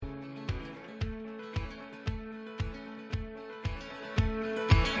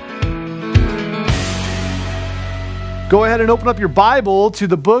Go ahead and open up your Bible to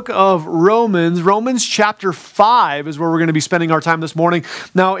the book of Romans. Romans chapter 5 is where we're going to be spending our time this morning.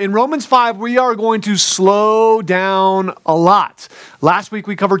 Now, in Romans 5, we are going to slow down a lot. Last week,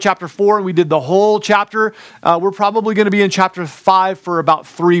 we covered chapter 4, and we did the whole chapter. We're probably going to be in chapter 5 for about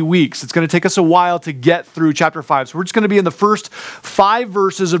 3 weeks. It's going to take us a while to get through chapter 5. So we're just going to be in the first 5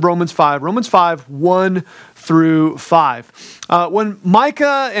 verses of Romans 5. Romans 5, 1 through 5. When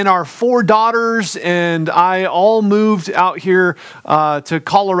Micah and our 4 daughters and I all moved out here to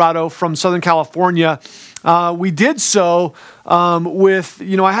Colorado from Southern California, we did so with,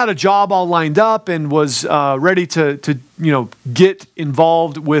 I had a job all lined up and was ready to get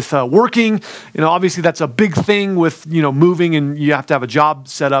involved with working. Obviously that's a big thing with, moving, and you have to have a job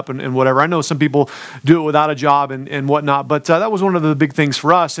set up and whatever. I know some people do it without a job and whatnot, but that was one of the big things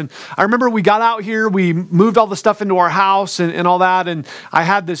for us. And I remember we got out here, we moved all the stuff into our house and all that, and I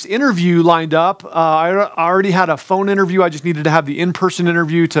had this interview lined up. I already had a phone interview. I just needed to have the in-person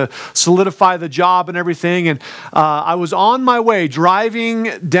interview to solidify the job and everything. And I was on my way driving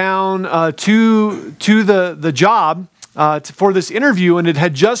down to the job for this interview, and it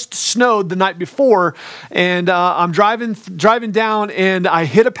had just snowed the night before, and I'm driving down, and I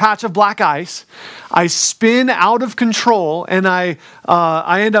hit a patch of black ice. I spin out of control, and I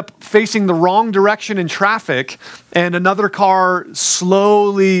end up facing the wrong direction in traffic, and another car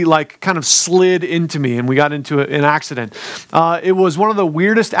slowly kind of slid into me, and we got into an accident. It was one of the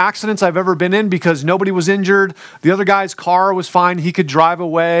weirdest accidents I've ever been in because nobody was injured. The other guy's car was fine. He could drive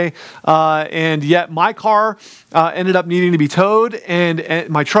away, and yet my car ended up needing to be towed, and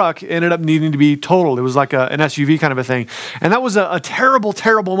my truck ended up needing to be totaled. It was like an SUV kind of a thing. And that was a terrible,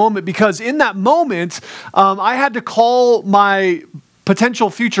 terrible moment because in that moment, I had to call my potential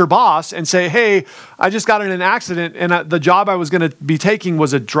future boss and say, hey, I just got in an accident, and the job I was going to be taking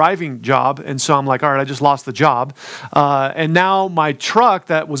was a driving job. And so I'm like, all right, I just lost the job. And now my truck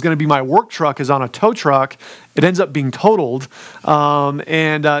that was going to be my work truck is on a tow truck. It ends up being totaled.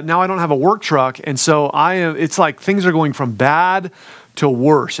 And now I don't have a work truck. And so it's like things are going from bad to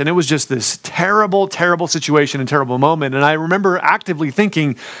worse. And it was just this terrible, terrible situation and terrible moment. And I remember actively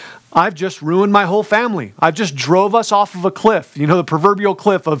thinking, I've just ruined my whole family. I've just drove us off of a cliff, the proverbial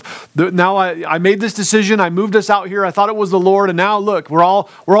cliff of now I made this decision. I moved us out here. I thought it was the Lord. And now look, we're all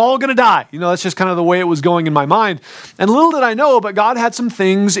going to die. That's just kind of the way it was going in my mind. And little did I know, but God had some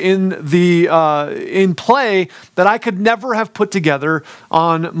things in play that I could never have put together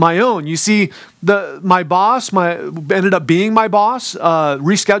on my own. You see, my boss ended up being my boss,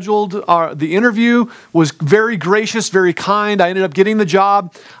 rescheduled the interview, was very gracious, very kind. I ended up getting the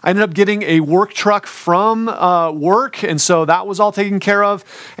job. I ended up getting a work truck from work, and so that was all taken care of.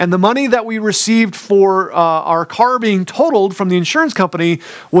 And the money that we received for our car being totaled from the insurance company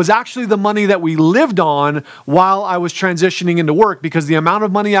was actually the money that we lived on while I was transitioning into work, because the amount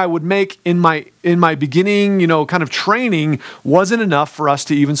of money I would make in my beginning, kind of training wasn't enough for us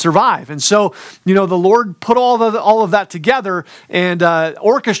to even survive. And so, the Lord put all of that together and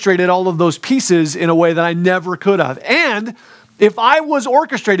orchestrated all of those pieces in a way that I never could have. And if I was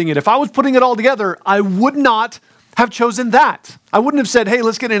orchestrating it, if I was putting it all together, I would not have chosen that. I wouldn't have said, hey,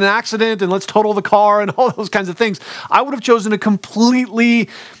 let's get in an accident and let's total the car and all those kinds of things. I would have chosen a completely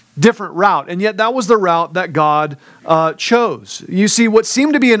different route. And yet that was the route that God chose. You see, what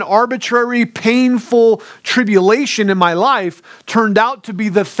seemed to be an arbitrary, painful tribulation in my life turned out to be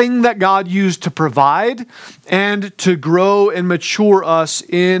the thing that God used to provide and to grow and mature us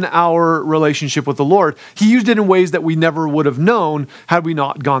in our relationship with the Lord. He used it in ways that we never would have known had we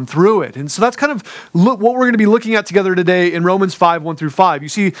not gone through it. And so that's kind of what we're going to be looking at together today in Romans 5, 1 through 5. You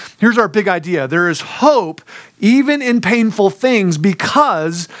see, here's our big idea. There is hope even in painful things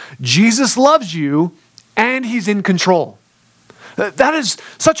because Jesus loves you and He's in control. That is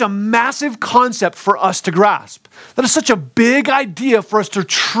such a massive concept for us to grasp. That is such a big idea for us to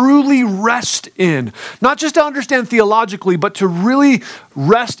truly rest in. Not just to understand theologically, but to really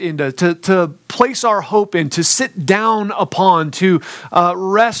rest in, to place our hope in, to sit down upon, to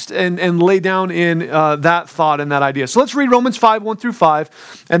rest and lay down in that thought and that idea. So let's read Romans 5, 1 through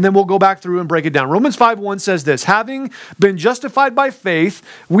 5, and then we'll go back through and break it down. Romans 5, 1 says this, having been justified by faith,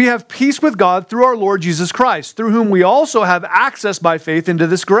 we have peace with God through our Lord Jesus Christ, through whom we also have access by faith into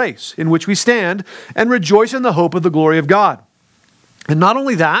this grace, in which we stand and rejoice in the hope of the glory of God. And not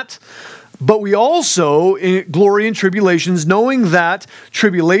only that, but we also glory in tribulations, knowing that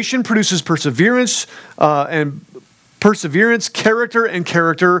tribulation produces perseverance, and perseverance, character, and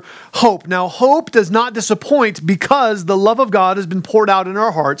character, hope. Now, hope does not disappoint because the love of God has been poured out in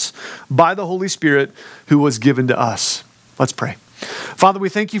our hearts by the Holy Spirit who was given to us. Let's pray. Father, we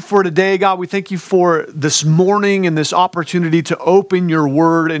thank you for today, God. We thank you for this morning and this opportunity to open your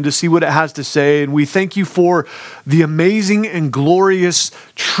word and to see what it has to say. And we thank you for the amazing and glorious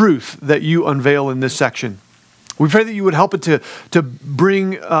truth that you unveil in this section. We pray that you would help it to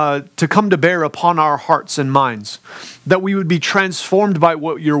bring, to come to bear upon our hearts and minds, that we would be transformed by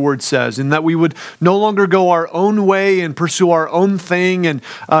what your word says, and that we would no longer go our own way and pursue our own thing and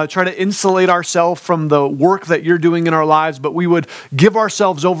try to insulate ourselves from the work that you're doing in our lives, but we would give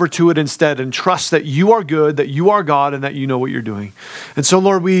ourselves over to it instead and trust that you are good, that you are God, and that you know what you're doing. And so,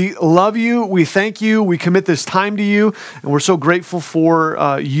 Lord, we love you, we thank you, we commit this time to you, and we're so grateful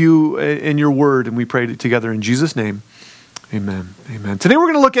for you and your word, and we pray it together in Jesus' name. Amen. Amen. Today we're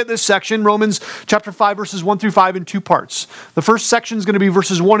going to look at this section, Romans chapter 5, verses 1 through 5 in two parts. The first section is going to be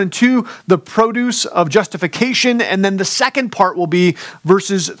verses 1 and 2, the produce of justification, and then the second part will be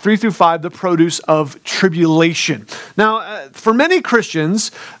verses 3 through 5, the produce of tribulation. Now, for many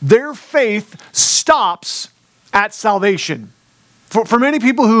Christians, their faith stops at salvation. For many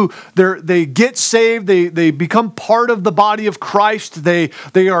people who they get saved, they become part of the body of Christ, they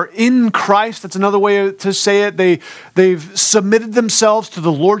are in Christ. That's another way to say it. They've submitted themselves to the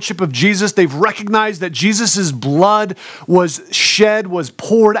lordship of Jesus. They've recognized that Jesus' blood was shed, was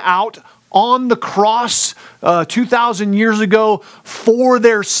poured out on the cross 2,000 years ago for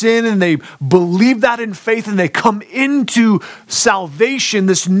their sin, and they believe that in faith, and they come into salvation,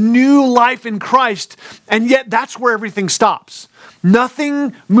 this new life in Christ, and yet that's where everything stops.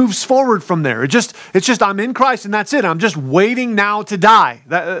 Nothing moves forward from there. It's just I'm in Christ and that's it. I'm just waiting now to die.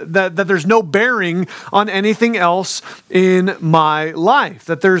 That there's no bearing on anything else in my life.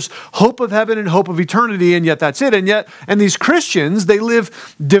 That there's hope of heaven and hope of eternity, and yet that's it. And these Christians, they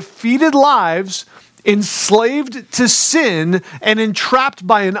live defeated lives, enslaved to sin and entrapped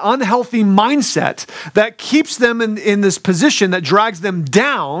by an unhealthy mindset that keeps them in this position that drags them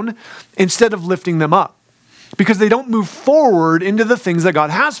down instead of lifting them up, because they don't move forward into the things that God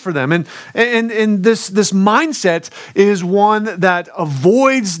has for them. And this mindset is one that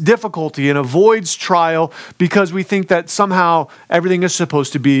avoids difficulty and avoids trial because we think that somehow everything is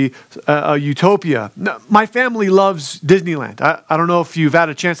supposed to be a utopia. Now, my family loves Disneyland. I don't know if you've had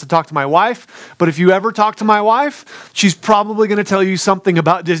a chance to talk to my wife, but if you ever talk to my wife, she's probably going to tell you something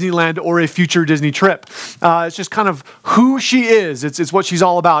about Disneyland or a future Disney trip. It's just kind of who she is. It's what she's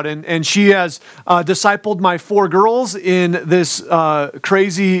all about. And she has discipled my 4 girls in this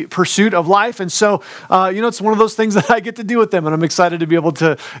crazy pursuit of life. And so, it's one of those things that I get to do with them, and I'm excited to be able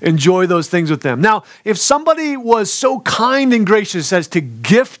to enjoy those things with them. Now, if somebody was so kind and gracious as to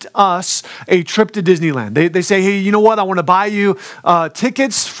gift us a trip to Disneyland, they say, hey, you know what? I want to buy you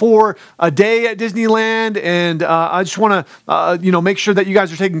tickets for a day at Disneyland, and I just want to, make sure that you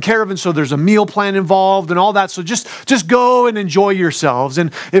guys are taken care of, and so there's a meal plan involved and all that. So just go and enjoy yourselves.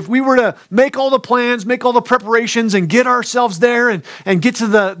 And if we were to make all the plans, make all the preparations and get ourselves there and get to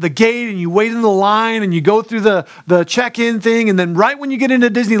the gate, and you wait in the line and you go through the check-in thing, and then right when you get into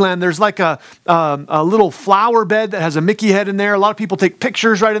Disneyland, there's like a little flower bed that has a Mickey head in there. A lot of people take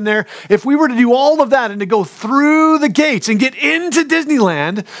pictures right in there. If we were to do all of that and to go through the gates and get into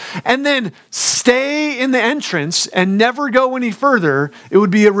Disneyland and then stay in the entrance and never go any further, it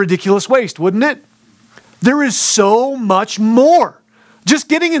would be a ridiculous waste, wouldn't it? There is so much more. Just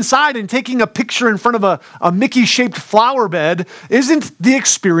getting inside and taking a picture in front of a Mickey-shaped flower bed isn't the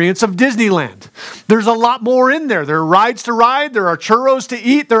experience of Disneyland. There's a lot more in there. There are rides to ride. There are churros to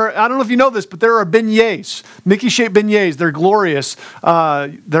eat. I don't know if you know this, but there are beignets, Mickey-shaped beignets. They're glorious.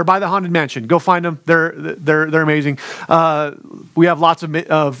 They're by the Haunted Mansion. Go find them. They're amazing. We have lots of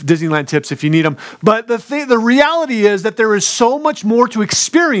Disneyland tips if you need them. But the reality is that there is so much more to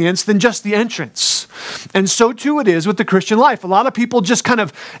experience than just the entrance. And so too it is with the Christian life. A lot of people just kind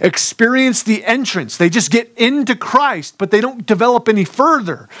of experience the entrance. They just get into Christ, but they don't develop any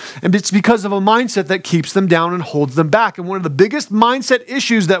further. And it's because of a mindset that keeps them down and holds them back. And one of the biggest mindset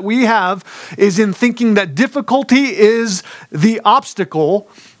issues that we have is in thinking that difficulty is the obstacle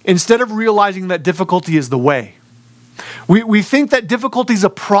instead of realizing that difficulty is the way. We think that difficulty is a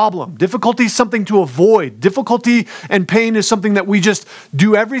problem. Difficulty is something to avoid. Difficulty and pain is something that we just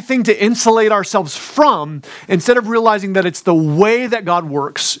do everything to insulate ourselves from, instead of realizing that it's the way that God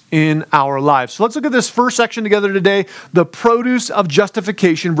works in our lives. So let's look at this first section together today, the produce of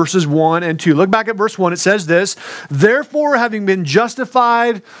justification, verses 1 and 2. Look back at verse 1. It says this: therefore, having been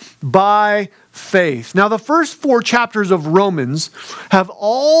justified by faith. Now, the first 4 chapters of Romans have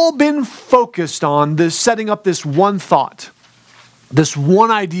all been focused on this, setting up this one thought, this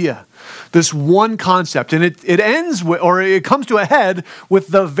one idea, this one concept. And it ends with, or it comes to a head with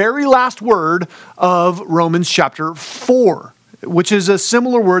the very last word of Romans chapter 4. which is a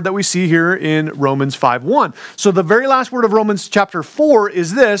similar word that we see here in Romans 5:1. So the very last word of Romans chapter 4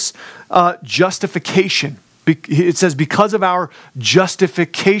 is this, justification. It says, because of our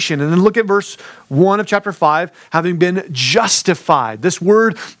justification. And then look at verse 1 of chapter 5, having been justified. This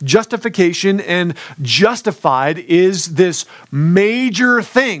word justification and justified is this major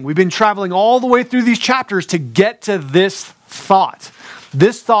thing. We've been traveling all the way through these chapters to get to this thought.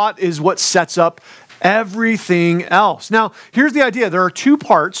 This thought is what sets up everything else. Now, here's the idea. There are two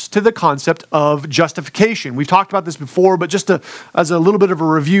parts to the concept of justification. We've talked about this before, but just as a little bit of a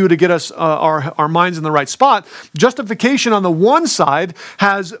review to get us our minds in the right spot, justification on the one side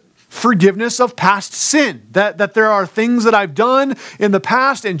has forgiveness of past sin, that there are things that I've done in the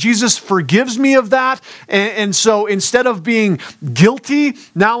past and Jesus forgives me of that. And so instead of being guilty,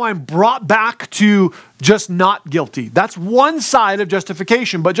 now I'm brought back to just not guilty. That's one side of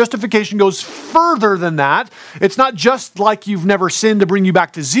justification, but justification goes further than that. It's not just like you've never sinned to bring you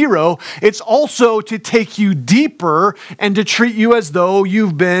back to zero. It's also to take you deeper and to treat you as though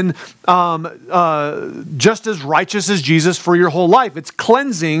you've been just as righteous as Jesus for your whole life. It's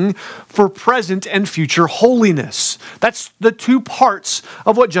cleansing for present and future holiness. That's the two parts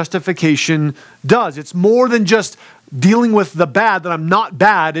of what justification does. It's more than just dealing with the bad, that I'm not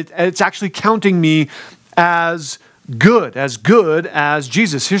bad. It's actually counting me as good as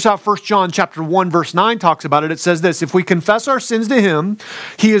Jesus. Here's how 1 John chapter 1 verse 9 talks about it. It says this, if we confess our sins to him,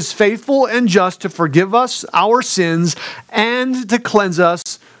 he is faithful and just to forgive us our sins and to cleanse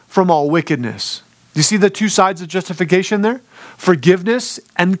us from all wickedness. Do you see the two sides of justification there? Forgiveness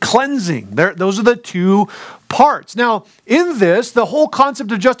and cleansing. Those are the two parts. Now, in this, the whole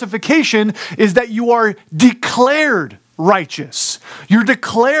concept of justification is that you are declared righteous. You're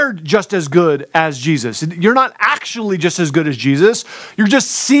declared just as good as Jesus. You're not actually just as good as Jesus. You're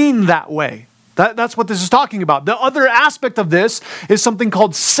just seen that way. That's what this is talking about. The other aspect of this is something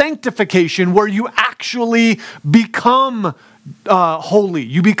called sanctification, where you actually become holy.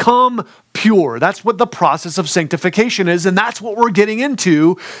 You become pure. That's what the process of sanctification is, and that's what we're getting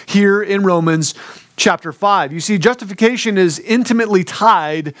into here in Romans chapter 5. You see, justification is intimately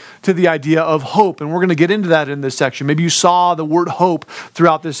tied to the idea of hope, and we're going to get into that in this section. Maybe you saw the word hope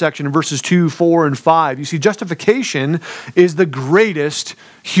throughout this section in verses 2, 4, and 5. You see, justification is the greatest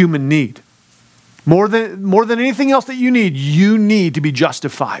human need. More than anything else that you need to be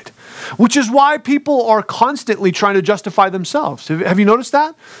justified, which is why people are constantly trying to justify themselves. Have you noticed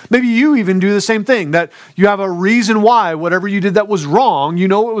that? Maybe you even do the same thing, that you have a reason why whatever you did that was wrong, you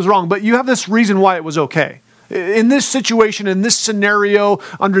know it was wrong, but you have this reason why it was okay. In this situation, in this scenario,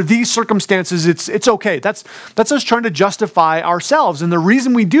 under these circumstances, it's okay. That's us trying to justify ourselves. And the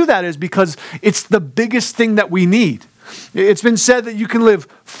reason we do that is because it's the biggest thing that we need. It's been said that you can live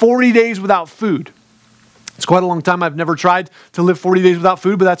 40 days without food. It's quite a long time. I've never tried to live 40 days without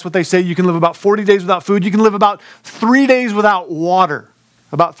food, but that's what they say. You can live about 40 days without food. You can live about 3 days without water.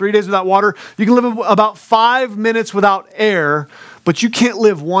 About 3 days without water. You can live about 5 minutes without air, but you can't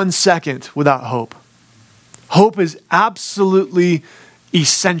live 1 second without hope. Hope is absolutely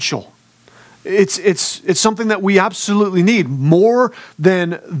essential. It's something that we absolutely need, more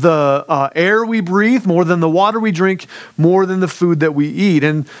than the air we breathe, more than the water we drink, more than the food that we eat.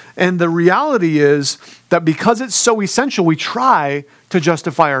 And the reality is that because it's so essential, we try to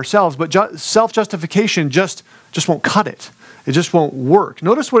justify ourselves, but self-justification just won't cut it. It just won't work.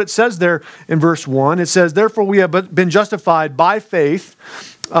 Notice what it says there in verse 1. It says, therefore we have been justified by faith,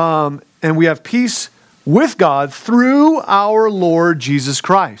 and we have peace with God through our Lord Jesus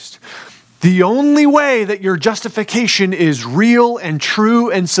Christ. The only way that your justification is real and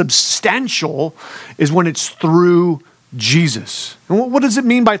true and substantial is when it's through Jesus. And what does it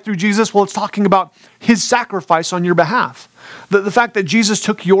mean by through Jesus? Well, it's talking about his sacrifice on your behalf. The fact that Jesus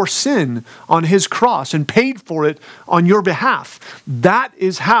took your sin on his cross and paid for it on your behalf. That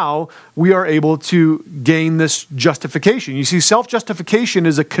is how we are able to gain this justification. You see, self-justification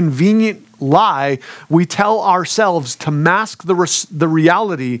is a convenient lie we tell ourselves to mask the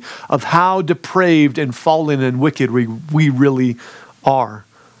reality of how depraved and fallen and wicked we really are.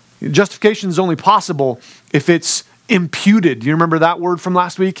 Justification is only possible if it's imputed. Do you remember that word from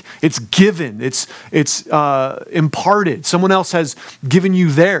last week? It's given. It's imparted. Someone else has given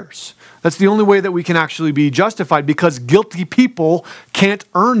you theirs. That's the only way that we can actually be justified, because guilty people can't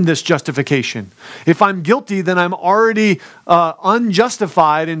earn this justification. If I'm guilty, then I'm already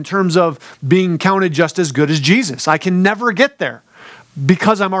unjustified in terms of being counted just as good as Jesus. I can never get there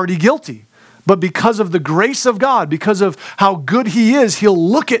because I'm already guilty. But because of the grace of God, because of how good he is, he'll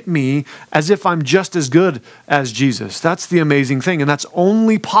look at me as if I'm just as good as Jesus. That's the amazing thing. And that's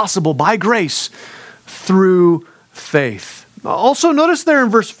only possible by grace through faith. Also, notice there in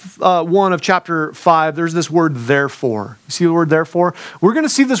verse 1 of chapter 5, there's this word therefore. You see the word therefore? We're going to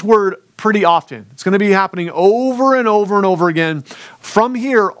see this word pretty often. It's going to be happening over and over and over again from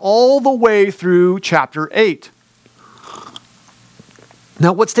here all the way through chapter 8.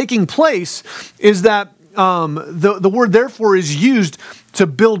 Now, what's taking place is that the word therefore is used to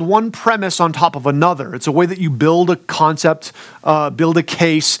build one premise on top of another. It's a way that you build a concept, build a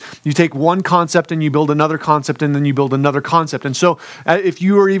case. You take one concept and you build another concept and then you build another concept. And so if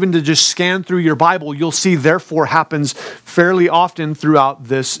you were even to just scan through your Bible, you'll see therefore happens fairly often throughout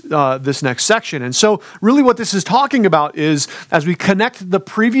this next section. And so really what this is talking about is as we connect the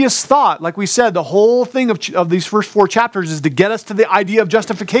previous thought, like we said, the whole thing of these first 4 chapters is to get us to the idea of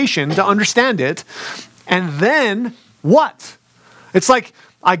justification, to understand it. And then what? It's like,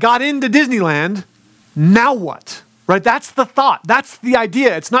 I got into Disneyland, now what? Right? That's the thought. That's the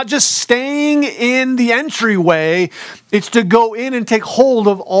idea. It's not just staying in the entryway. It's to go in and take hold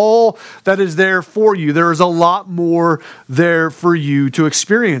of all that is there for you. There is a lot more there for you to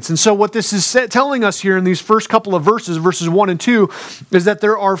experience. And so what this is telling us here in these first couple of verses, verses 1 and 2, is that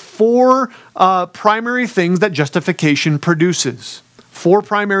there are 4 primary things that justification produces. 4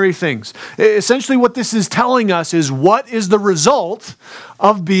 primary things. Essentially what this is telling us is what is the result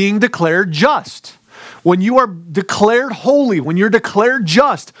of being declared just. When you are declared holy, when you're declared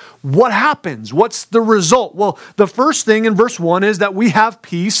just, what happens? What's the result? Well, the first thing in verse 1 is that we have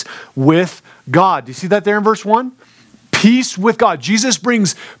peace with God. Do you see that there in verse 1? Peace with God. Jesus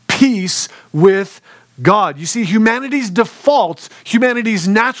brings peace with God. You see, humanity's default, humanity's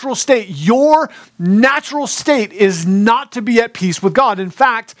natural state, your natural state is not to be at peace with God. In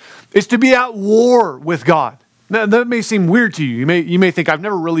fact, it's to be at war with God. Now, that may seem weird to you. You may think, I've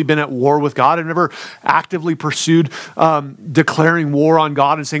never really been at war with God. I've never actively pursued declaring war on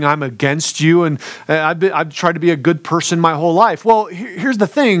God and saying, I'm against you, and I've tried to be a good person my whole life. Well, here's the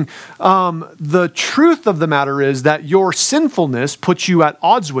thing. The truth of the matter is that your sinfulness puts you at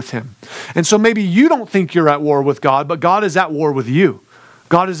odds with Him. And so maybe you don't think you're at war with God, but God is at war with you.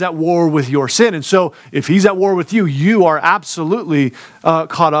 God is at war with your sin. And so if He's at war with you, you are absolutely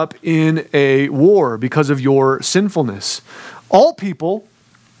caught up in a war because of your sinfulness. All people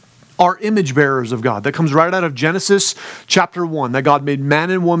are image bearers of God. That comes right out of Genesis chapter 1, that God made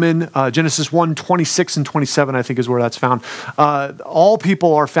man and woman. Genesis 1, 26 and 27, I think is where that's found. All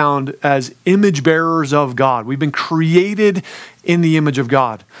people are found as image bearers of God. We've been created in the image of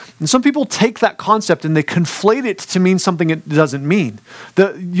God. And some people take that concept and they conflate it to mean something it doesn't mean.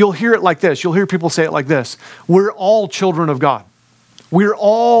 You'll hear it like this. You'll hear people say it like this. We're all children of God. We're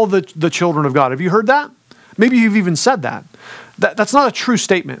all the children of God. Have you heard that? Maybe you've even said that. That's not a true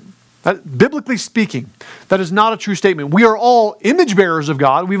statement. Biblically speaking, that is not a true statement. We are all image bearers of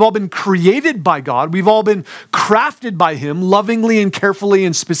God. We've all been created by God. We've all been crafted by Him lovingly and carefully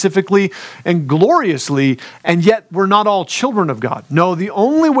and specifically and gloriously, and yet we're not all children of God. No, the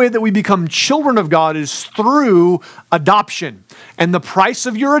only way that we become children of God is through adoption. And the price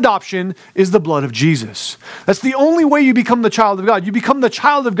of your adoption is the blood of Jesus. That's the only way you become the child of God. You become the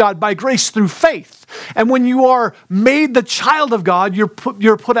child of God by grace through faith. And when you are made the child of God, you're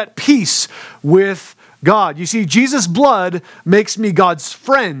put at peace with God. You see, Jesus' blood makes me God's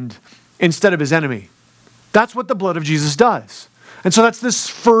friend instead of His enemy. That's what the blood of Jesus does. And so that's this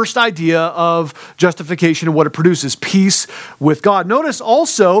first idea of justification and what it produces, peace with God. Notice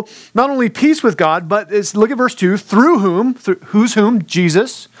also, not only peace with God, but look at verse 2, through whom, who's whom?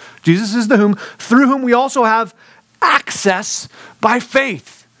 Jesus. Jesus is the whom. Through whom we also have access by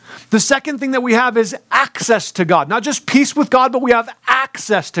faith. The second thing that we have is access to God. Not just peace with God, but we have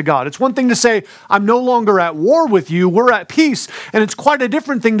access to God. It's one thing to say, I'm no longer at war with you, we're at peace. And it's quite a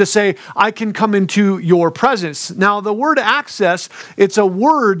different thing to say, I can come into your presence. Now, the word access, it's a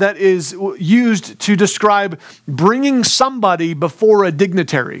word that is used to describe bringing somebody before a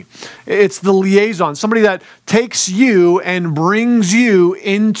dignitary. It's the liaison, somebody that takes you and brings you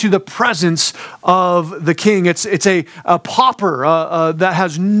into the presence of the king. It's a pauper that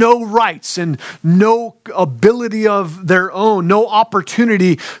has no rights and no ability of their own, no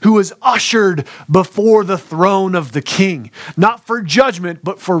opportunity, who is ushered before the throne of the king, not for judgment,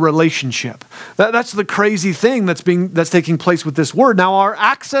 but for relationship. That's the crazy thing that's taking place with this word. Now, our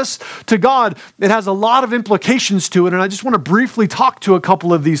access to God, it has a lot of implications to it, and I just want to briefly talk to a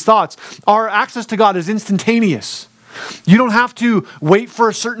couple of these thoughts. Our access to God is instantaneous. You don't have to wait for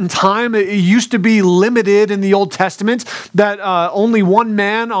a certain time. It used to be limited in the Old Testament that only one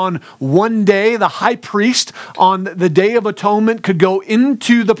man on one day, the high priest on the Day of Atonement, could go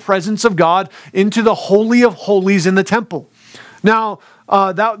into the presence of God, into the Holy of Holies in the temple. Now,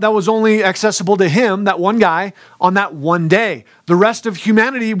 that was only accessible to him, that one guy, on that one day. The rest of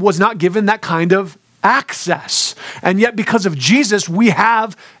humanity was not given that kind of access. And yet, because of Jesus, we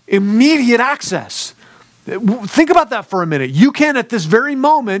have immediate access. Think about that for a minute. You can, at this very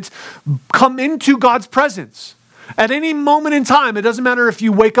moment, come into God's presence. At any moment in time, it doesn't matter if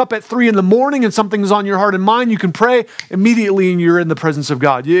you wake up at 3 a.m. and something's on your heart and mind, you can pray immediately and you're in the presence of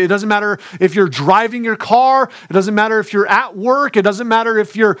God. It doesn't matter if you're driving your car. It doesn't matter if you're at work. It doesn't matter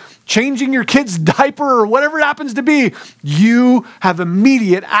if you're changing your kid's diaper or whatever it happens to be. You have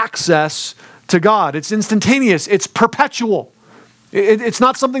immediate access to God. It's instantaneous. It's perpetual. It's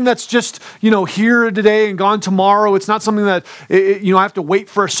not something that's just, here today and gone tomorrow. It's not something that, I have to wait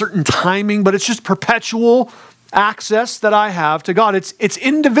for a certain timing, but it's just perpetual access that I have to God. It's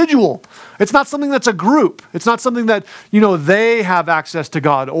individual. It's not something that's a group. It's not something that, they have access to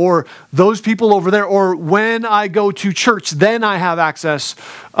God, or those people over there, or when I go to church, then I have access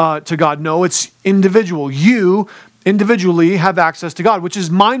to God. No, it's individual. You individually have access to God, which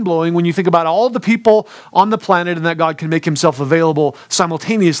is mind-blowing when you think about all the people on the planet and that God can make himself available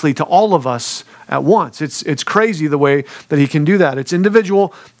simultaneously to all of us at once. It's crazy the way that he can do that. It's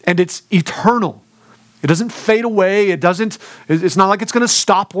individual and it's eternal. It doesn't fade away. It's not like it's going to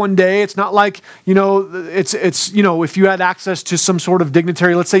stop one day. It's not like, if you had access to some sort of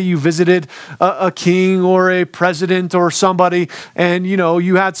dignitary, let's say you visited a king or a president or somebody, and,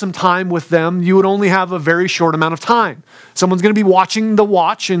 you had some time with them, you would only have a very short amount of time. Someone's going to be watching the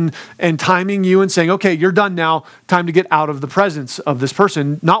watch and timing you and saying, okay, you're done now. Time to get out of the presence of this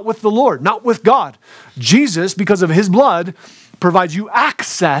person. Not with the Lord, not with God. Jesus, because of his blood, provides you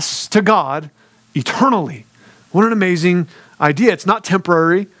access to God eternally. What an amazing idea. It's not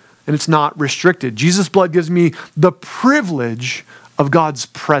temporary and it's not restricted. Jesus' blood gives me the privilege of God's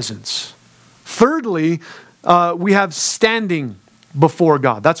presence. Thirdly, we have standing before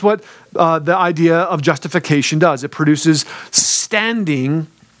God. That's what the idea of justification does. It produces standing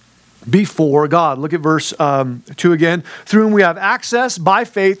before God. Look at verse 2 again. Through whom we have access by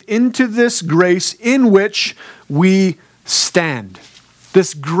faith into this grace in which we stand.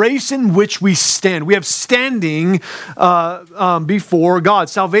 This grace in which we stand. We have standing before God.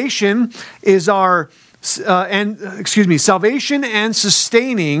 Salvation is salvation and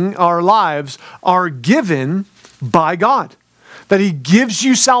sustaining our lives are given by God. That he gives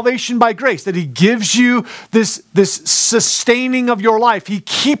you salvation by grace. That he gives you this sustaining of your life. He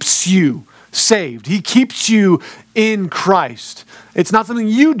keeps you saved. He keeps you in Christ. It's not something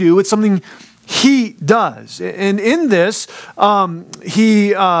you do. It's something he does. And in this, the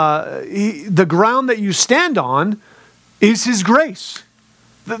ground that you stand on is his grace.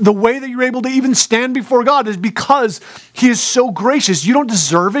 The way that you're able to even stand before God is because he is so gracious. You don't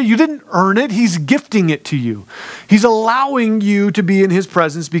deserve it. You didn't earn it. He's gifting it to you. He's allowing you to be in his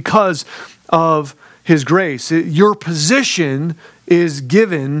presence because of his grace. Your position is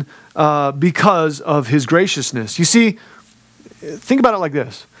given because of his graciousness. You see, think about it like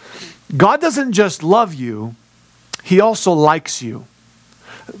this. God doesn't just love you, he also likes you.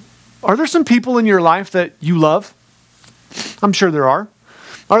 Are there some people in your life that you love? I'm sure there are.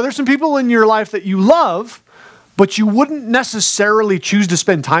 Are there some people in your life that you love, but you wouldn't necessarily choose to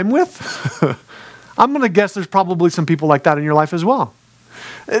spend time with? I'm going to guess there's probably some people like that in your life as well.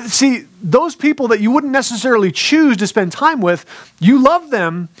 See, those people that you wouldn't necessarily choose to spend time with, you love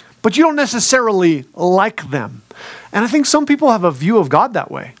them, but you don't necessarily like them. And I think some people have a view of God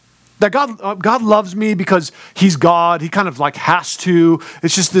that way. That God loves me because he's God. He kind of like has to.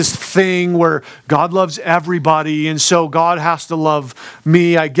 It's just this thing where God loves everybody, and so God has to love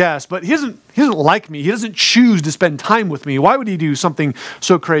me, I guess. But he doesn't like me. He doesn't choose to spend time with me. Why would he do something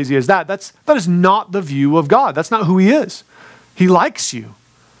so crazy as that? That is not the view of God. That's not who he is. He likes you.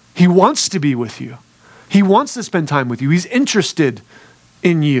 He wants to be with you. He wants to spend time with you. He's interested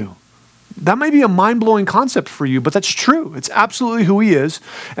in you. That may be a mind-blowing concept for you, but that's true. It's absolutely who he is.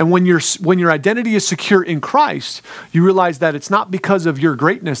 And when your identity is secure in Christ, you realize that it's not because of your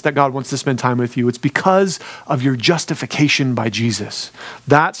greatness that God wants to spend time with you. It's because of your justification by Jesus.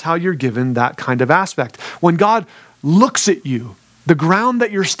 That's how you're given that kind of aspect. When God looks at you, the ground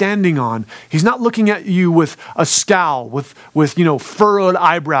that you're standing on, he's not looking at you with a scowl, with furrowed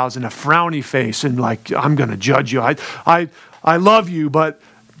eyebrows and a frowny face and like, I'm going to judge you. I love you, but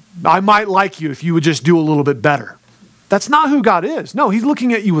I might like you if you would just do a little bit better. That's not who God is. No, he's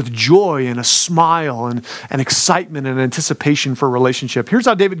looking at you with joy and a smile and excitement and anticipation for a relationship. Here's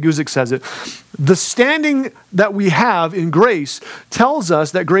how David Guzik says it. The standing that we have in grace tells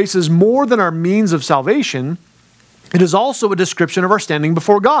us that grace is more than our means of salvation. It is also a description of our standing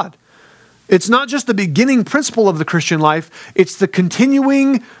before God. It's not just the beginning principle of the Christian life, it's the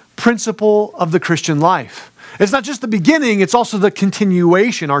continuing principle of the Christian life. It's not just the beginning, it's also the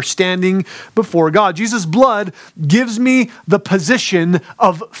continuation, our standing before God. Jesus' blood gives me the position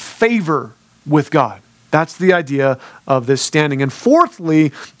of favor with God. That's the idea of this standing. And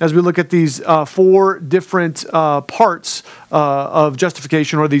fourthly, as we look at these four different parts of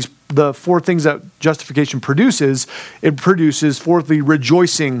justification, or the four things that justification produces, it produces, fourthly,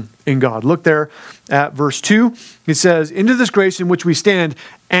 rejoicing in God. Look there at verse 2. It says, "Into this grace in which we stand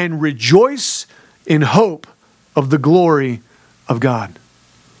and rejoice in hope of the glory of God."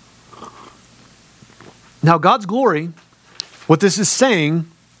 Now, God's glory, what this is saying,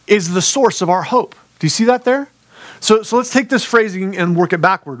 is the source of our hope. Do you see that there? So let's take this phrasing and work it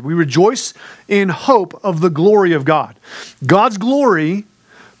backward. We rejoice in hope of the glory of God. God's glory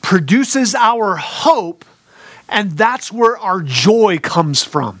produces our hope, and that's where our joy comes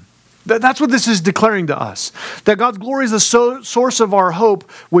from. That's what this is declaring to us. That God's glory is the source of our hope,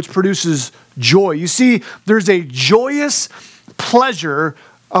 which produces joy. You see, there's a joyous pleasure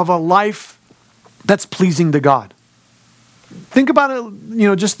of a life that's pleasing to God. Think about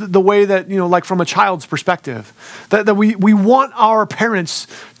it, just the way that, like from a child's perspective, that we want our parents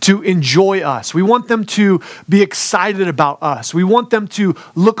to enjoy us. We want them to be excited about us. We want them to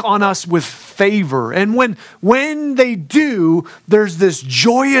look on us with favor. And when they do, there's this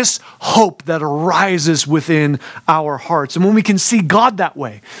joyous hope that arises within our hearts. And when we can see God that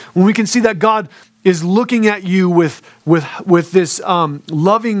way, when we can see that God is looking at you with this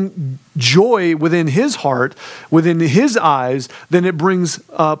loving joy within his heart, within his eyes, then it brings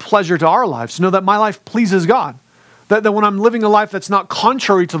pleasure to our lives. To know that my life pleases God. That when I'm living a life that's not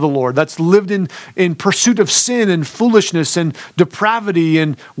contrary to the Lord, that's lived in pursuit of sin and foolishness and depravity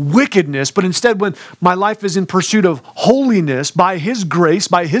and wickedness, but instead when my life is in pursuit of holiness by his grace,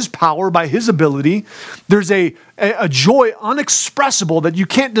 by his power, by his ability, there's a joy unexpressible that you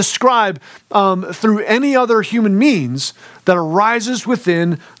can't describe through any other human means that arises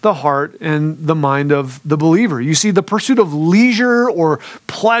within the heart and the mind of the believer. You see, the pursuit of leisure or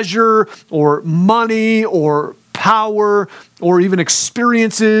pleasure or money or power or even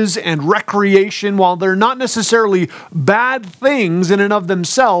experiences and recreation, while they're not necessarily bad things in and of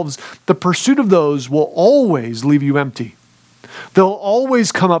themselves, the pursuit of those will always leave you empty. They'll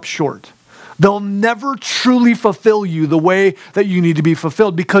always come up short. They'll never truly fulfill you the way that you need to be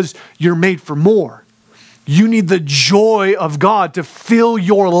fulfilled, because you're made for more. You need the joy of God to fill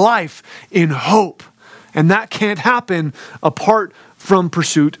your life in hope. And that can't happen apart from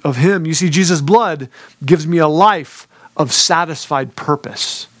pursuit of him. You see, Jesus' blood gives me a life of satisfied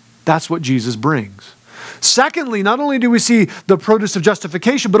purpose. That's what Jesus brings. Secondly, not only do we see the produce of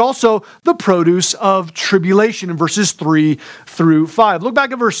justification, but also the produce of tribulation in verses 3 through 5. Look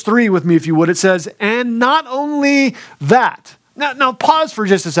back at verse 3 with me, if you would. It says, "And not only that." Now pause for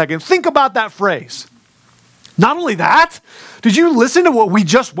just a second. Think about that phrase. Not only that, did you listen to what we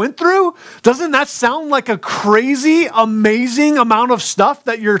just went through? Doesn't that sound like a crazy, amazing amount of stuff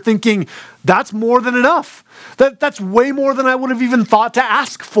that you're thinking, that's more than enough? That's way more than I would have even thought to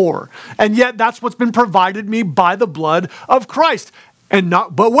ask for. And yet that's what's been provided me by the blood of Christ.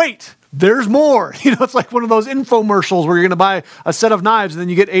 But wait, there's more. It's like one of those infomercials where you're going to buy a set of knives and then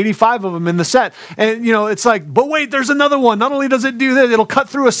you get 85 of them in the set. And, it's like, but wait, there's another one. Not only does it do this, it'll cut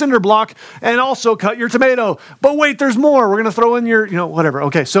through a cinder block and also cut your tomato. But wait, there's more. We're going to throw in your, whatever.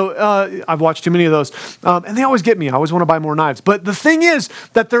 Okay, so I've watched too many of those. And they always get me. I always want to buy more knives. But the thing is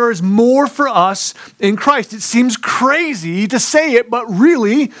that there is more for us in Christ. It seems crazy to say it, but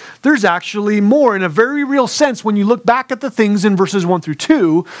really, there's actually more. In a very real sense, when you look back at the things in verses 1 through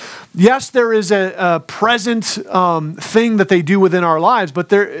 2, yes, there is a present thing that they do within our lives, but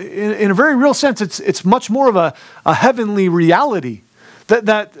there, in a very real sense, it's much more of a heavenly reality.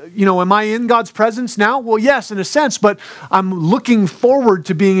 That am I in God's presence now? Well, yes, in a sense, but I'm looking forward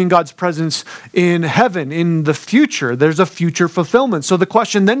to being in God's presence in heaven, in the future. There's a future fulfillment. So the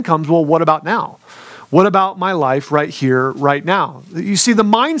question then comes, well, what about now? What about my life right here, right now? You see, the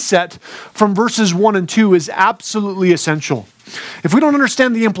mindset from verses 1 and 2 is absolutely essential. If we don't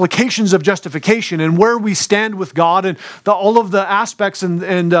understand the implications of justification and where we stand with God and all of the aspects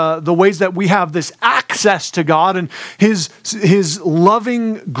and the ways that we have this access to God and His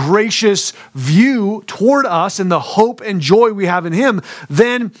loving, gracious view toward us and the hope and joy we have in Him,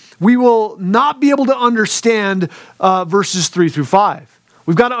 then we will not be able to understand verses 3 through 5.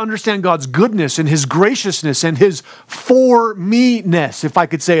 We've got to understand God's goodness and his graciousness and his for-me-ness, if I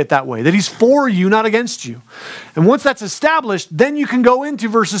could say it that way, that he's for you, not against you. And once that's established, then you can go into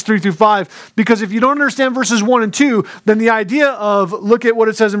verses 3 through 5, because if you don't understand verses 1 and 2, then the idea of, look at what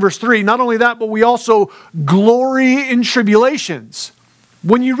it says in verse 3, not only that, but we also glory in tribulations.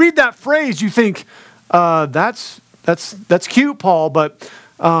 When you read that phrase, you think, that's cute, Paul, but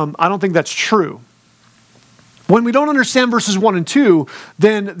I don't think that's true. When we don't understand verses 1 and 2,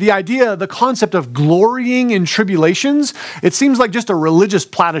 then the concept of glorying in tribulations, it seems like just a religious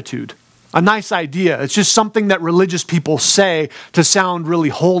platitude, a nice idea. It's just something that religious people say to sound really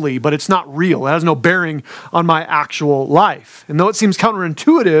holy, but it's not real. It has no bearing on my actual life. And though it seems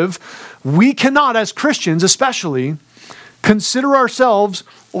counterintuitive, we cannot, as Christians especially, consider ourselves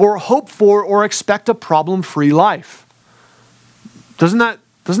or hope for or expect a problem-free life. Doesn't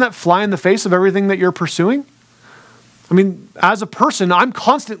that fly in the face of everything that you're pursuing? I mean, as a person, I'm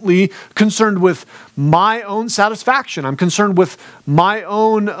constantly concerned with my own satisfaction. I'm concerned with my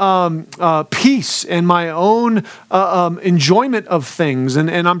own peace and my own enjoyment of things.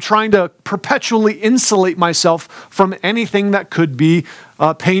 And I'm trying to perpetually insulate myself from anything that could be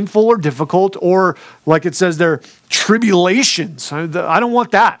painful or difficult, or like it says there, tribulations. I don't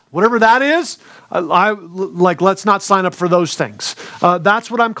want that. Whatever that is, let's not sign up for those things. That's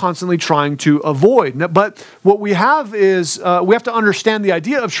what I'm constantly trying to avoid. But what we have is, we have to understand the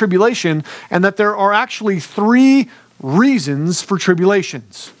idea of tribulation, and that there are actually 3 reasons for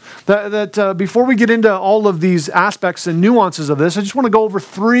tribulations. Before we get into all of these aspects and nuances of this, I just want to go over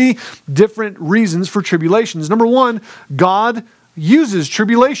 3 different reasons for tribulations. Number 1, God uses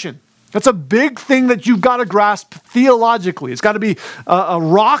tribulation. That's a big thing that you've got to grasp theologically. It's got to be a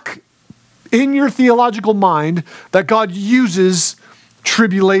rock in your theological mind that God uses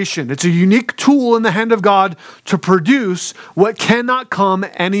tribulation. It's a unique tool in the hand of God to produce what cannot come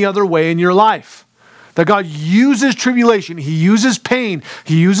any other way in your life. That God uses tribulation, he uses pain,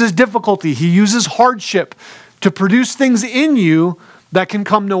 he uses difficulty, he uses hardship to produce things in you that can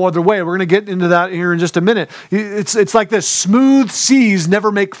come no other way. We're going to get into that here in just a minute. It's like this: smooth seas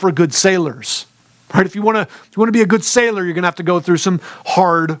never make for good sailors. Right? If you want to be a good sailor, you're going to have to go through some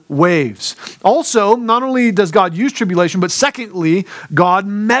hard waves. Also, not only does God use tribulation, but secondly, God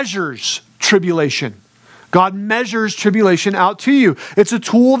measures tribulation. God measures tribulation out to you. It's a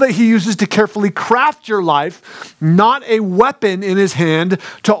tool that he uses to carefully craft your life, not a weapon in his hand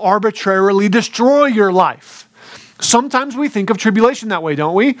to arbitrarily destroy your life. Sometimes we think of tribulation that way,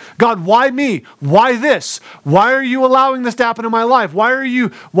 don't we? God, why me? Why this? Why are you allowing this to happen in my life?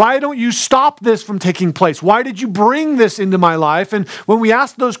 Why don't you stop this from taking place? Why did you bring this into my life? And when we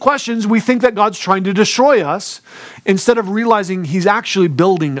ask those questions, we think that God's trying to destroy us, instead of realizing he's actually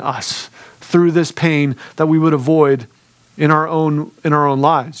building us through this pain that we would avoid in our own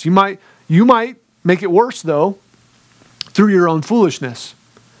lives. You might make it worse, though, through your own foolishness.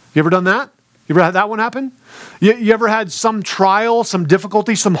 You ever done that? You ever had that one happen? You ever had some trial, some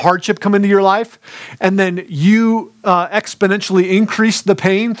difficulty, some hardship come into your life, and then you exponentially increase the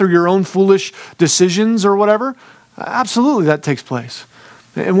pain through your own foolish decisions or whatever? Absolutely, that takes place.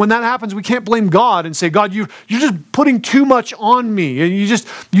 And when that happens, we can't blame God and say, God, you're just putting too much on me. And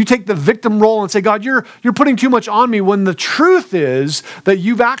you take the victim role and say, God, you're putting too much on me, when the truth is that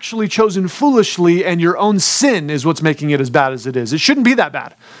you've actually chosen foolishly, and your own sin is what's making it as bad as it is. It shouldn't be that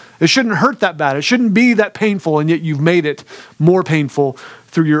bad. It shouldn't hurt that bad. It shouldn't be that painful, and yet you've made it more painful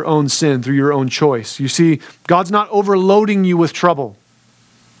through your own sin, through your own choice. You see, God's not overloading you with trouble.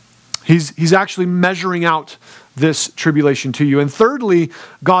 He's actually measuring out this tribulation to you. And thirdly,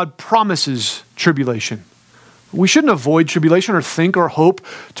 God promises tribulation. We shouldn't avoid tribulation or think or hope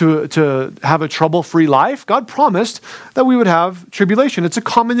to have a trouble-free life. God promised that we would have tribulation. It's a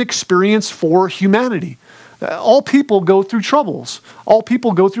common experience for humanity. All people go through troubles. All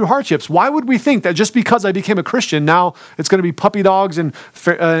people go through hardships. Why would we think that just because I became a Christian, now it's going to be puppy dogs and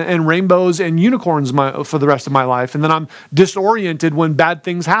rainbows and unicorns for the rest of my life, and then I'm disoriented when bad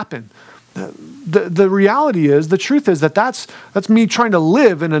things happen? The reality is, the truth is that's me trying to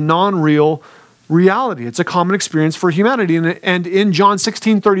live in a non-real reality. It's a common experience for humanity. And in John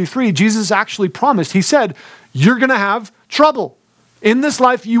 16:33, Jesus actually promised, he said, you're going to have trouble. In this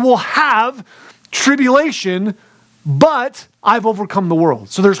life, you will have tribulation, but I've overcome the world.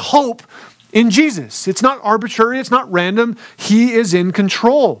 So there's hope in Jesus. It's not arbitrary. It's not random. He is in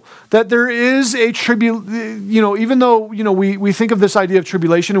control. That there is a even though, we think of this idea of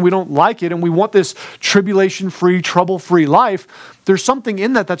tribulation and we don't like it, and we want this tribulation-free, trouble-free life, there's something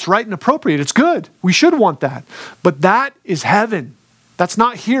in that that's right and appropriate. It's good. We should want that. But that is heaven. That's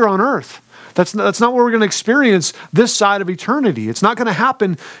not here on earth. That's not what we're going to experience this side of eternity. It's not going to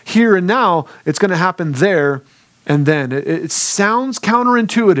happen here and now. It's going to happen there and then. It sounds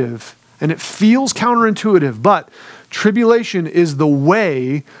counterintuitive and it feels counterintuitive, but tribulation is the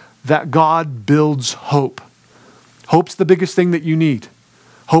way that God builds hope. Hope's the biggest thing that you need.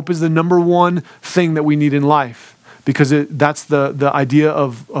 Hope is the number one thing that we need in life, because that's the idea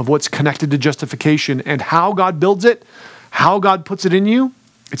of what's connected to justification, and how God builds it, how God puts it in you.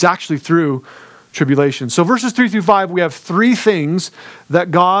 It's actually through tribulation. So verses 3 through 5, we have three things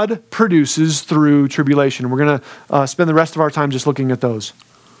that God produces through tribulation. We're going to spend the rest of our time just looking at those.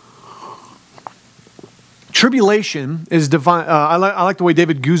 Tribulation is defined, I like the way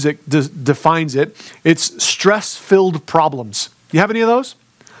David Guzik defines it. It's stress-filled problems. You have any of those?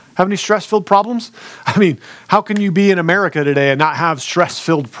 Have any stress-filled problems? I mean, how can you be in America today and not have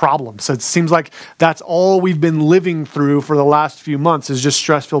stress-filled problems? It seems like that's all we've been living through for the last few months is just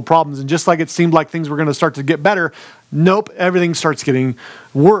stress-filled problems. And just like it seemed like things were going to start to get better, nope, everything starts getting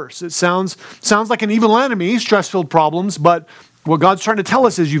worse. It sounds like an evil enemy, stress-filled problems, but what God's trying to tell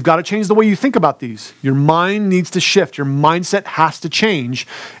us is you've got to change the way you think about these. Your mind needs to shift. Your mindset has to change.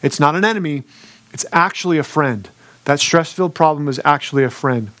 It's not an enemy. It's actually a friend. That stress-filled problem is actually a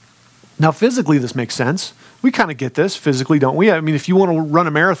friend. Now, physically, this makes sense. We kind of get this physically, don't we? I mean, if you want to run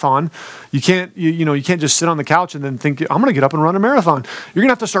a marathon, you can't just sit on the couch and then think, I'm going to get up and run a marathon. You're going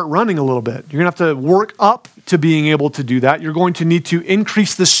to have to start running a little bit. You're going to have to work up to being able to do that. You're going to need to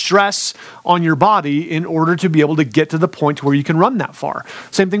increase the stress on your body in order to be able to get to the point where you can run that far.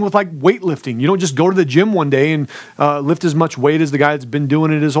 Same thing with like weightlifting. You don't just go to the gym one day and lift as much weight as the guy that's been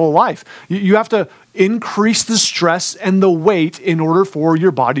doing it his whole life. You have to increase the stress and the weight in order for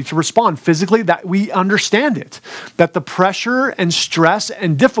your body to respond. Physically, that we understand it, that the pressure and stress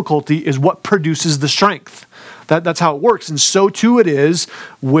and difficulty is what produces the strength. That's how it works. And so too it is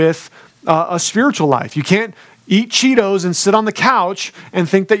with a spiritual life. You can't eat Cheetos and sit on the couch and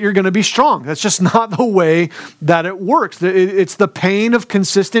think that you're going to be strong. That's just not the way that it works. It's the pain of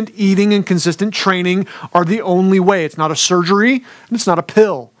consistent eating and consistent training are the only way. It's not a surgery and it's not a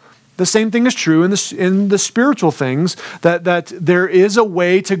pill. The same thing is true in the spiritual things, that there is a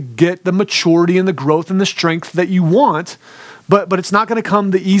way to get the maturity and the growth and the strength that you want, but it's not going to come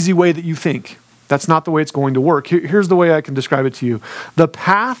the easy way that you think. That's not the way it's going to work. Here's the way I can describe it to you. The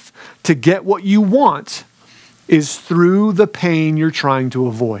path to get what you want is through the pain you're trying to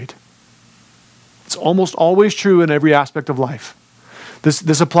avoid. It's almost always true in every aspect of life.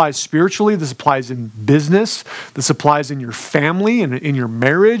 This applies spiritually. This applies in business. This applies in your family and in your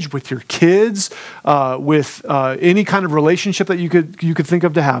marriage, with your kids, with any kind of relationship that you could think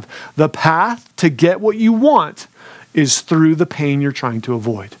of to have. The path to get what you want is through the pain you're trying to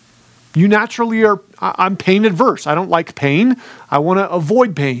avoid. You naturally are, I'm pain adverse. I don't like pain. I want to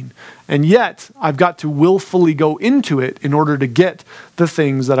avoid pain. And yet, I've got to willfully go into it in order to get the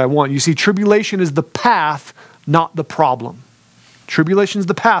things that I want. You see, tribulation is the path, not the problem. Tribulation is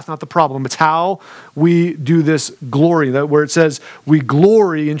the path, not the problem. It's how we do this glory, where it says we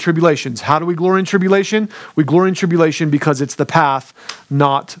glory in tribulations. How do we glory in tribulation? We glory in tribulation because it's the path,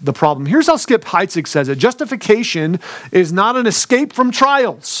 not the problem. Here's how Skip Heitzig says it. Justification is not an escape from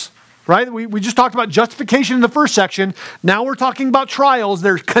trials. Right? We just talked about justification in the first section. Now we're talking about trials.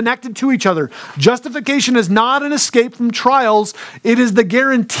 They're connected to each other. Justification is not an escape from trials. It is the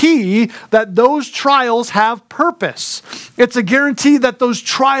guarantee that those trials have purpose. It's a guarantee that those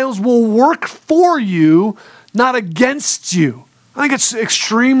trials will work for you, not against you. I think it's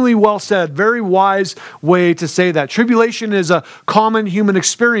extremely well said. Very wise way to say that. Tribulation is a common human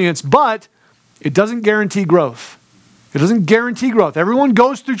experience, but it doesn't guarantee growth. It doesn't guarantee growth. Everyone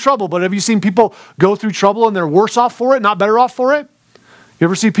goes through trouble, but have you seen people go through trouble and they're worse off for it, not better off for it? You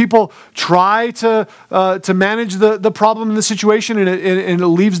ever see people try to manage the problem in the situation and it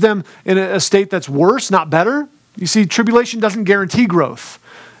leaves them in a state that's worse, not better? You see, tribulation doesn't guarantee growth.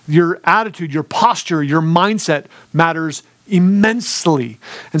 Your attitude, your posture, your mindset matters immensely.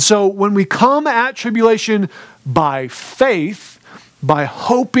 And so when we come at tribulation by faith, by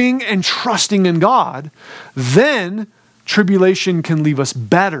hoping and trusting in God, then tribulation can leave us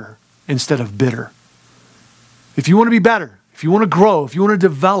better instead of bitter. If you want to be better, if you want to grow, if you want to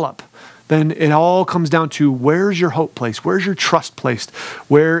develop, then it all comes down to where's your hope placed? Where's your trust placed?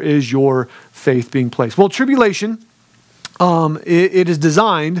 Where is your faith being placed? Well, tribulation, it is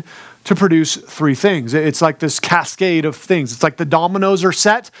designed to produce three things. It's like this cascade of things. It's like the dominoes are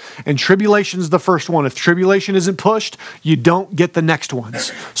set and tribulation is the first one. If tribulation isn't pushed, you don't get the next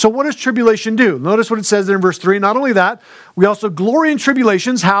ones. So what does tribulation do? Notice what it says there in verse 3. Not only that, we also glory in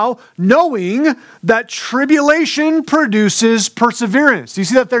tribulations. How? Knowing that tribulation produces perseverance. Do you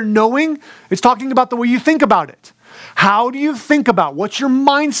see that there? Knowing? It's talking about the way you think about it. How do you think about? What's your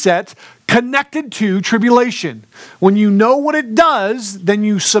mindset connected to tribulation? When you know what it does, then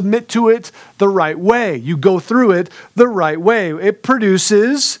you submit to it the right way. You go through it the right way. It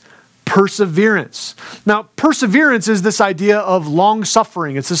produces perseverance. Now, perseverance is this idea of long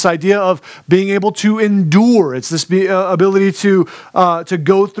suffering. It's this idea of being able to endure. It's this ability to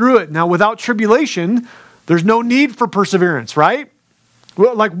go through it. Now, without tribulation, there's no need for perseverance, right?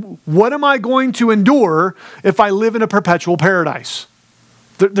 Well, like, what am I going to endure if I live in a perpetual paradise?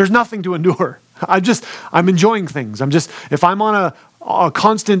 There's nothing to endure. I'm enjoying things. If I'm on a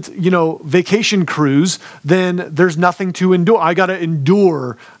constant, vacation cruise, then there's nothing to endure. I got to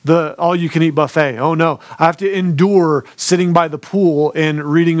endure the all-you-can-eat buffet. Oh no, I have to endure sitting by the pool and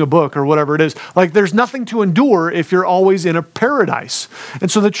reading a book or whatever it is. Like, there's nothing to endure if you're always in a paradise.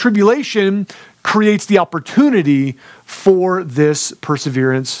 And so the tribulation creates the opportunity for this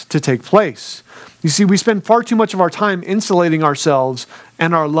perseverance to take place. You see, we spend far too much of our time insulating ourselves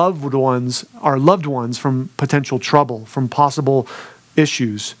and our loved ones from potential trouble, from possible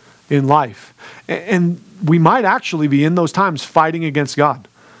issues in life. And we might actually be in those times fighting against God.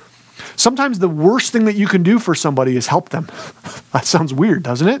 Sometimes the worst thing that you can do for somebody is help them. That sounds weird,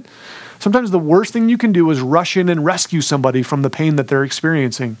 doesn't it? Sometimes the worst thing you can do is rush in and rescue somebody from the pain that they're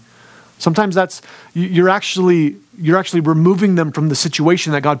experiencing. Sometimes you're actually removing them from the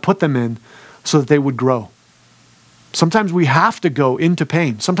situation that God put them in so that they would grow. Sometimes we have to go into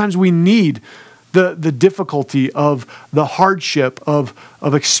pain. Sometimes we need the difficulty of the hardship of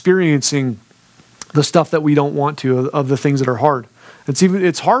experiencing the stuff that we don't want to, of the things that are hard.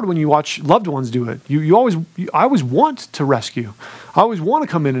 It's hard when you watch loved ones do it. I always want to rescue. I always want to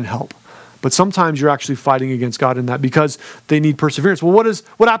come in and help. But sometimes you're actually fighting against God in that because they need perseverance. Well,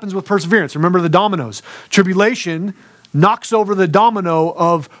 what happens with perseverance? Remember the dominoes. Tribulation knocks over the domino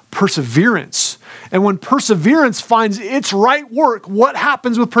of perseverance. And when perseverance finds its right work, what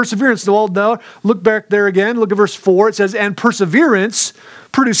happens with perseverance? Well, now, look back there again. Look at verse 4. It says, and perseverance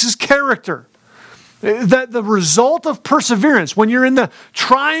produces character. That the result of perseverance, when you're in the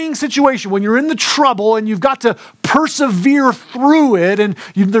trying situation, when you're in the trouble and you've got to persevere through it and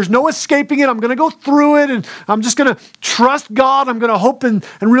there's no escaping it, I'm going to go through it and I'm just going to trust God. I'm going to hope and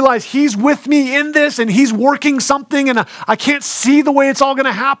realize He's with me in this and He's working something and I can't see the way it's all going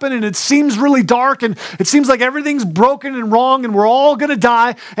to happen and it seems really dark and it seems like everything's broken and wrong and we're all going to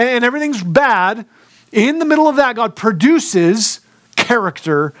die and everything's bad. In the middle of that, God produces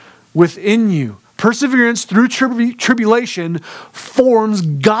character within you. Perseverance through tribulation forms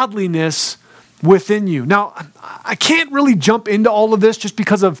godliness within you. Now, I can't really jump into all of this just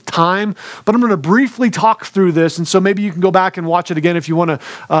because of time, but I'm going to briefly talk through this, and so maybe you can go back and watch it again if you want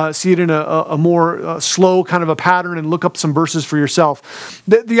to see it in a more slow kind of a pattern and look up some verses for yourself.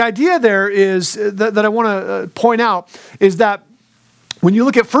 The idea there is that I want to point out is that when you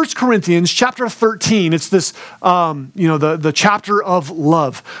look at 1 Corinthians chapter 13, it's this, the chapter of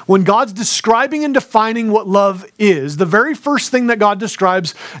love. When God's describing and defining what love is, the very first thing that God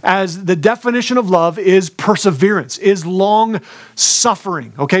describes as the definition of love is perseverance, is long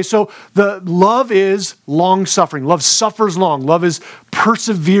suffering. Okay, so the love is long suffering. Love suffers long. Love is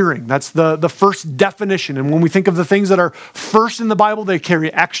persevering. That's the first definition. And when we think of the things that are first in the Bible, they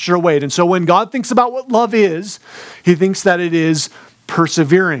carry extra weight. And so when God thinks about what love is, He thinks that it is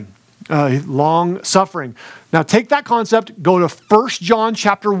persevering, long suffering. Now take that concept, go to 1 John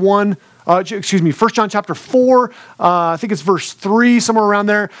chapter 1 John chapter 4, I think it's verse 3, somewhere around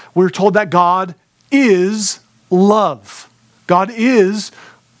there. We're told that God is love. God is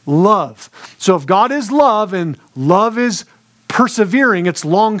love. So if God is love and love is persevering, it's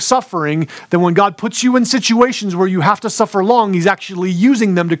long suffering, then when God puts you in situations where you have to suffer long, He's actually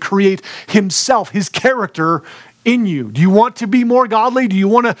using them to create Himself, His character in you. Do you want to be more godly? Do you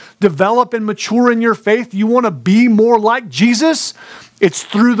want to develop and mature in your faith? Do you want to be more like Jesus? It's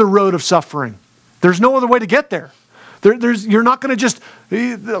through the road of suffering. There's no other way to get there. You're not going to just,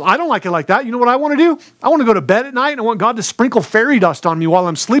 I don't like it like that. You know what I want to do? I want to go to bed at night and I want God to sprinkle fairy dust on me while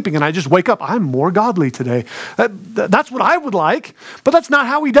I'm sleeping and I just wake up, I'm more godly today. That's what I would like, but that's not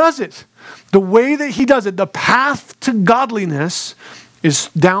how He does it. The way that He does it, the path to godliness is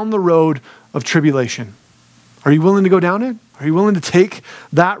down the road of tribulation. Are you willing to go down it? Are you willing to take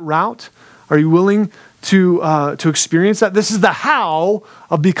that route? Are you willing to experience that. This is the how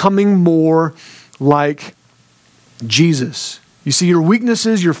of becoming more like Jesus. You see, your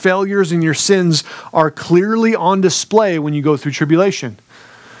weaknesses, your failures, and your sins are clearly on display when you go through tribulation.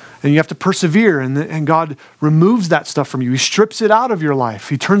 And you have to persevere, and God removes that stuff from you. He strips it out of your life.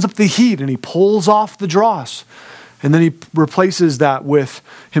 He turns up the heat, and he pulls off the dross. And then he replaces that with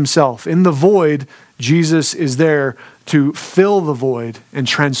himself. In the void, Jesus is there to fill the void and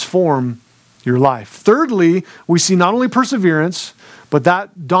transform your life. Thirdly, we see not only perseverance, but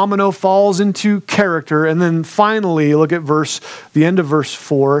that domino falls into character. And then finally, look at the end of verse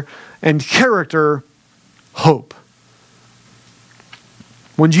 4, and character, hope.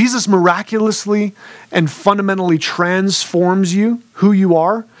 When Jesus miraculously and fundamentally transforms you, who you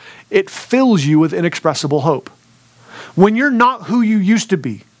are, it fills you with inexpressible hope. When you're not who you used to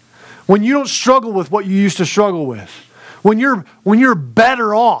be, when you don't struggle with what you used to struggle with, when you're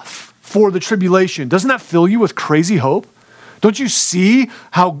better off for the tribulation, doesn't that fill you with crazy hope? Don't you see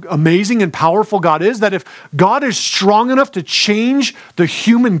how amazing and powerful God is? That if God is strong enough to change the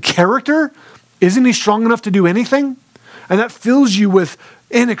human character, isn't he strong enough to do anything? And that fills you with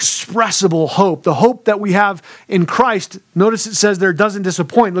inexpressible hope. The hope that we have in Christ, notice it says there, doesn't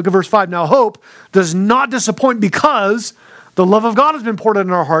disappoint. Look at verse 5. Now hope does not disappoint because the love of God has been poured out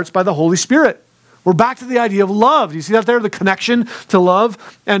in our hearts by the Holy Spirit. We're back to the idea of love. Do you see that there? The connection to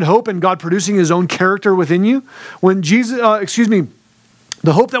love and hope and God producing his own character within you. When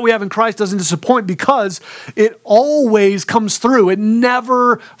the hope that we have in Christ doesn't disappoint because it always comes through. It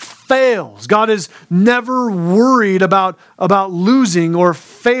never fails. God is never worried about losing or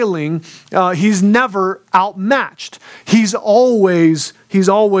failing. He's never outmatched. He's always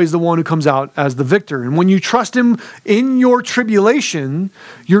the one who comes out as the victor. And when you trust him in your tribulation,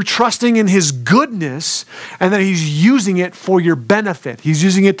 you're trusting in his goodness and that he's using it for your benefit. He's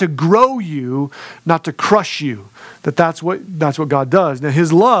using it to grow you, not to crush you. That's what God does. Now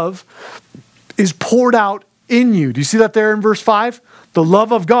his love is poured out in you. Do you see that there in verse 5? The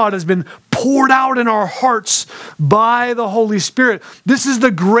love of God has been poured out in our hearts by the Holy Spirit. This is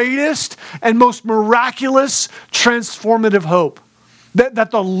the greatest and most miraculous transformative hope.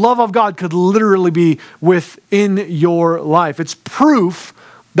 That the love of God could literally be within your life. It's proof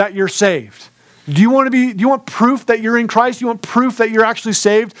that you're saved. Do you want proof that you're in Christ? Do you want proof that you're actually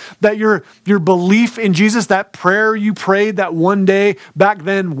saved? That your belief in Jesus, that prayer you prayed that one day back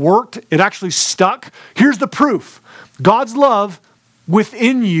then worked? It actually stuck? Here's the proof. God's love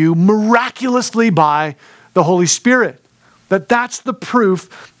within you miraculously by the Holy Spirit. That's the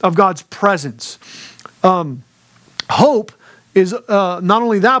proof of God's presence. Hope is not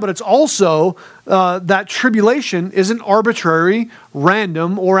only that, but it's also that tribulation isn't arbitrary,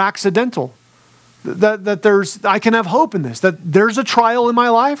 random, or accidental. That I can have hope in this, that there's a trial in my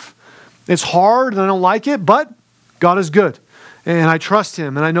life. It's hard and I don't like it, but God is good. And I trust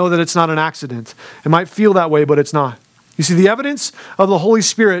him and I know that it's not an accident. It might feel that way, but it's not. You see, the evidence of the Holy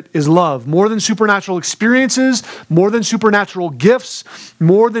Spirit is love. More than supernatural experiences, more than supernatural gifts,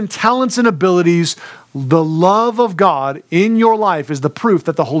 more than talents and abilities, the love of God in your life is the proof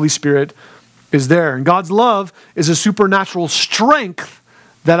that the Holy Spirit is there. And God's love is a supernatural strength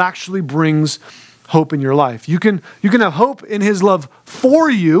that actually brings hope in your life. You can have hope in his love for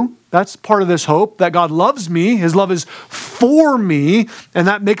you. That's part of this hope, that God loves me. His love is for me, and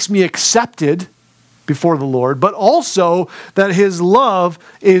that makes me accepted before the Lord, but also that his love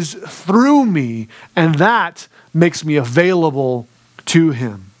is through me, and that makes me available to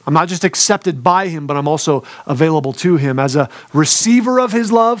him. I'm not just accepted by him, but I'm also available to him as a receiver of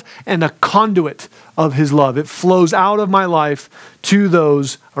his love and a conduit of his love. It flows out of my life to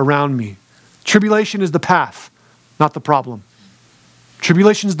those around me. Tribulation is the path, not the problem.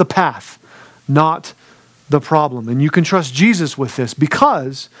 Tribulation is the path, not the problem. And you can trust Jesus with this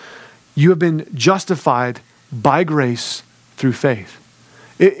because you have been justified by grace through faith.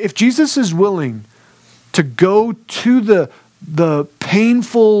 If Jesus is willing to go to the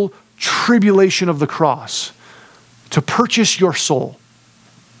painful tribulation of the cross to purchase your soul,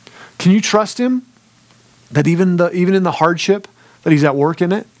 can you trust him that even in the hardship that he's at work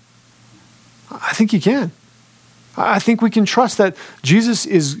in it? I think you can. I think we can trust that Jesus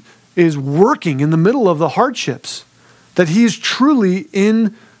is working in the middle of the hardships, that he is truly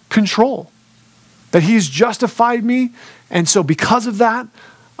in control, that he's justified me. And so because of that,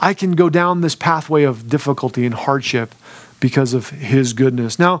 I can go down this pathway of difficulty and hardship because of his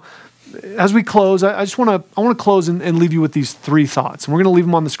goodness. Now, as we close, I want to close and leave you with these three thoughts. And we're going to leave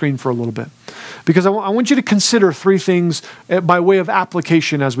them on the screen for a little bit because I want you to consider three things by way of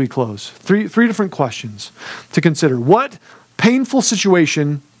application as we close. Three different questions to consider. What painful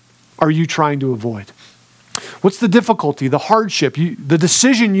situation are you trying to avoid? What's the difficulty, the hardship, the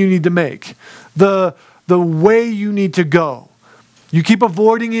decision you need to make, the way you need to go? You keep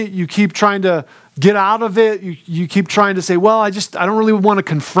avoiding it. You keep trying to get out of it. You keep trying to say, well, I don't really want to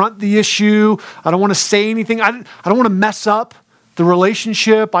confront the issue. I don't want to say anything. I don't want to mess up the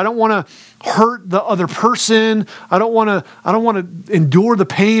relationship. I don't want to hurt the other person. I don't want to endure the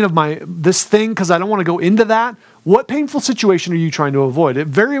pain of this thing because I don't want to go into that. What painful situation are you trying to avoid? It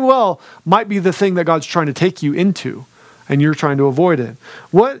very well might be the thing that God's trying to take you into, and you're trying to avoid it.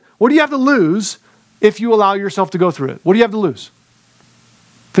 What do you have to lose if you allow yourself to go through it? What do you have to lose?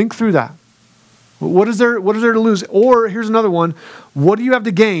 Think through that. What is there to lose? Or here's another one. What do you have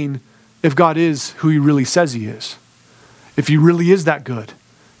to gain if God is who he really says he is? If he really is that good?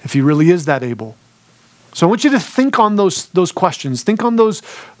 If he really is that able? So I want you to think on those questions. Think on those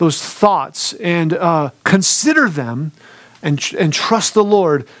thoughts and consider them and trust the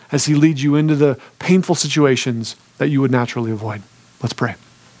Lord as he leads you into the painful situations that you would naturally avoid. Let's pray.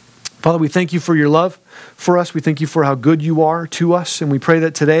 Father, we thank you for your love for us. We thank you for how good you are to us. And we pray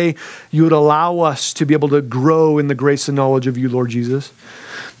that today you would allow us to be able to grow in the grace and knowledge of you, Lord Jesus.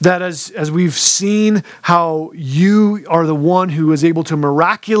 That as we've seen how you are the one who is able to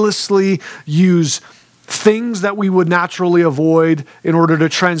miraculously use things that we would naturally avoid in order to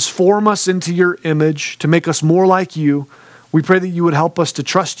transform us into your image, to make us more like you, we pray that you would help us to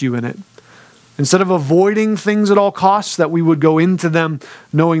trust you in it. Instead of avoiding things at all costs, that we would go into them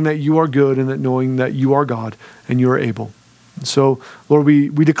knowing that you are good and that knowing that you are God and you are able. And so, Lord, we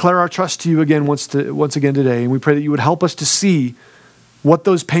declare our trust to you again once again today, and we pray that you would help us to see what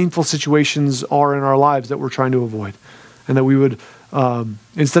those painful situations are in our lives that we're trying to avoid, and that we would,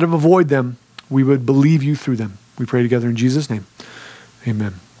 instead of avoid them, we would believe you through them. We pray together in Jesus' name.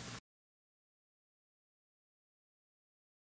 Amen.